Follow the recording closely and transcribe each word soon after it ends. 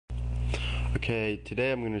Okay,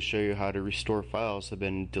 today I'm going to show you how to restore files that have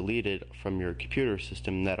been deleted from your computer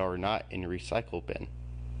system that are not in your recycle bin.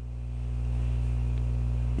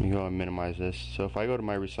 Let me go and minimize this. So if I go to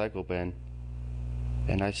my recycle bin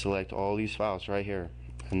and I select all these files right here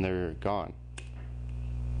and they're gone,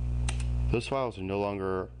 those files are no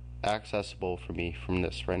longer accessible for me from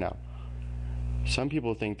this right now. Some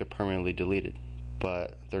people think they're permanently deleted,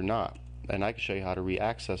 but they're not, and I can show you how to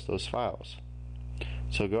re-access those files.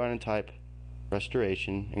 So go ahead and type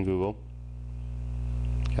restoration in Google,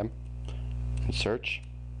 okay, and search.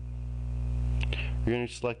 You're going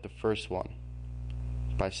to select the first one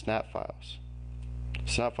by Snap Files.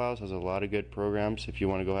 Snap Files has a lot of good programs. If you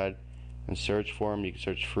want to go ahead and search for them, you can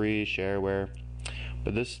search free, shareware,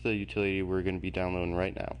 but this is the utility we're going to be downloading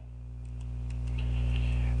right now.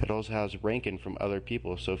 It also has ranking from other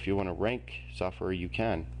people, so if you want to rank software, you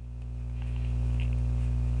can.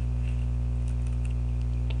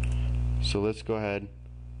 So let's go ahead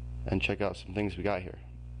and check out some things we got here.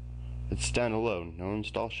 It's standalone, no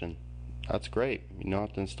installation. That's great. You don't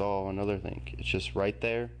have to install another thing. It's just right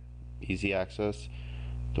there, easy access.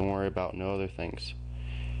 Don't worry about no other things.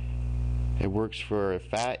 It works for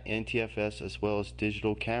FAT, NTFS, as well as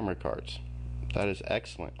digital camera cards. That is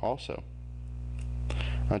excellent also.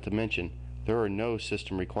 Not to mention, there are no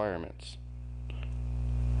system requirements.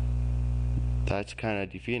 That's kind of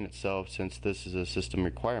defeating itself since this is a system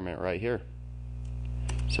requirement right here.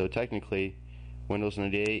 So technically, Windows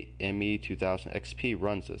 98 ME 2000 XP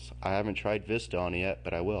runs this. I haven't tried Vista on it yet,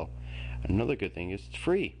 but I will. Another good thing is it's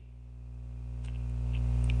free,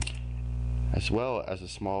 as well as a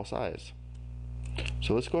small size.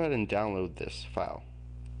 So let's go ahead and download this file.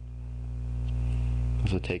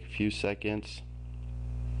 This will take a few seconds.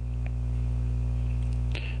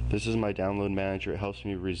 This is my download manager. It helps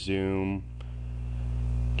me resume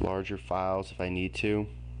larger files if I need to.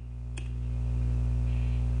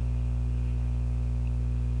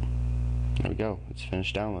 There we go, it's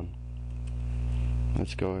finished downloading.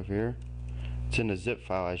 Let's go over here. It's in a zip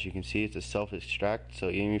file. As you can see, it's a self-extract, so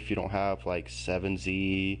even if you don't have like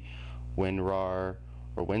 7Z, WinRAR,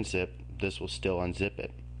 or WinZip, this will still unzip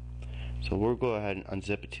it. So we'll go ahead and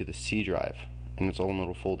unzip it to the C drive in its own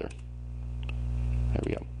little folder. There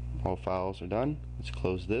we go. All files are done. Let's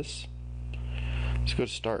close this. Let's go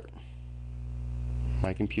to Start.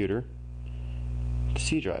 My computer. The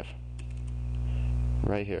C drive.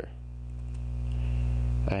 Right here.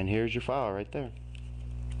 And here's your file right there.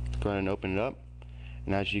 Go ahead and open it up.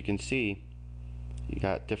 And as you can see, you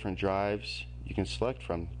got different drives you can select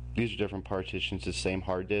from. These are different partitions, the same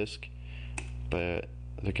hard disk, but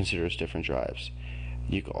they're considered as different drives.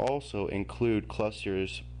 You can also include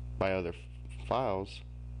clusters by other files,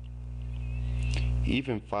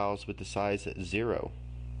 even files with the size at 0.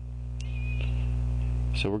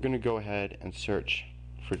 So we're going to go ahead and search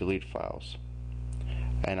for delete files.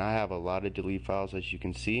 And I have a lot of delete files, as you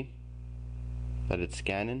can see that it's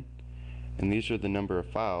scanning, and these are the number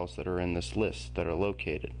of files that are in this list that are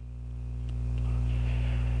located.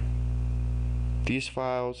 These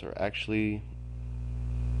files are actually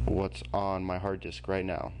what's on my hard disk right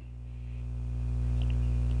now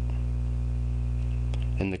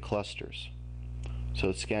in the clusters. So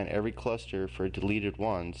it scanned every cluster for deleted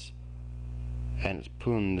ones, and it's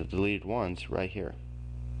putting the deleted ones right here.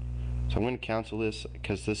 So I'm going to cancel this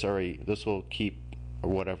because this will keep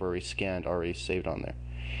whatever already scanned already saved on there.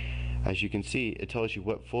 As you can see, it tells you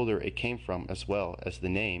what folder it came from, as well as the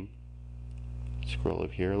name. Scroll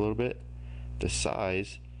up here a little bit, the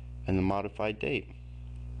size, and the modified date.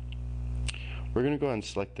 We're going to go ahead and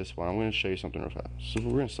select this one. I'm going to show you something real fast. So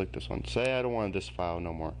we're going to select this one. Say I don't want this file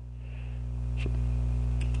no more.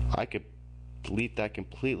 I could delete that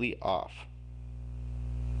completely off,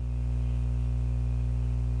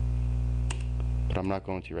 but I'm not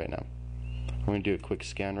going to right now. I'm going to do a quick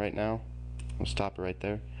scan right now. I'll stop it right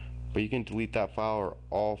there. But you can delete that file or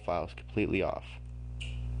all files completely off.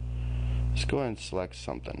 Let's go ahead and select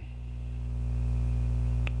something.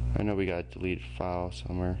 I know we got a deleted file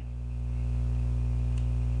somewhere.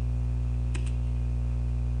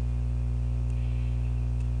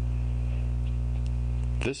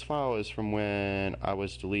 This file is from when I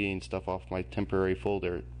was deleting stuff off my temporary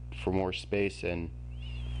folder for more space and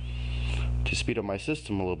to speed up my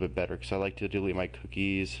system a little bit better, because I like to delete my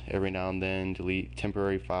cookies every now and then, delete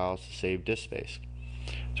temporary files to save disk space.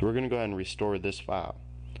 So we're going to go ahead and restore this file.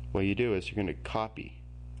 What you do is you're going to copy.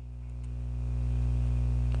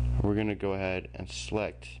 We're going to go ahead and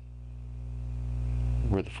select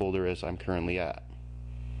where the folder is I'm currently at.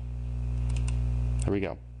 There we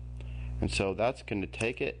go. And so that's going to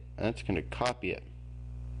take it and it's going to copy it.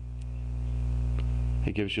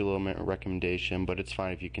 It gives you a little recommendation, but it's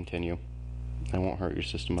fine if you continue. It won't hurt your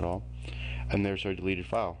system at all. And there's our deleted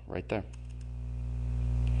file right there.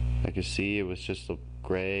 I can see it was just a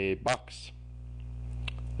gray box.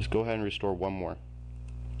 Let's go ahead and restore one more.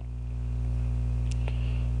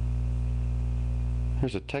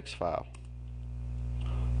 Here's a text file.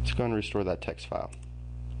 Let's go ahead and restore that text file.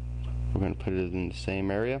 We're going to put it in the same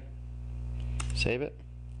area. Save it.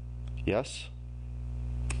 Yes.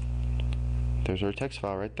 There's our text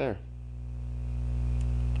file right there.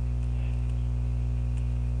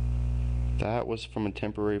 That was from a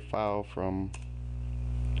temporary file from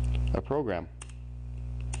a program.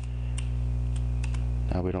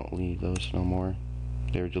 Now we don't need those no more.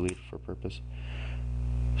 They were deleted for a purpose.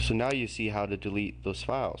 So now you see how to delete those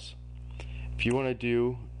files. If you want to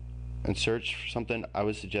do and search for something, I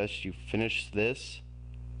would suggest you finish this,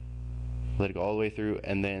 let it go all the way through,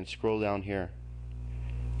 and then scroll down here,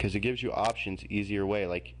 because it gives you options, easier way,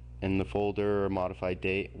 like in the folder or modified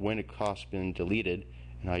date, when a cost been deleted,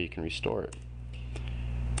 and how you can restore it.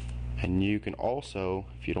 And you can also,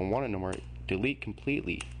 if you don't want it no more, delete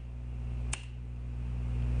completely.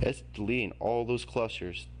 It's deleting all those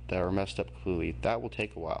clusters that are messed up completely. That will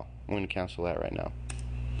take a while. I'm going to cancel that right now.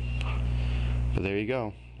 But there you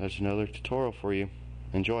go. There's another tutorial for you.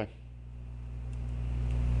 Enjoy.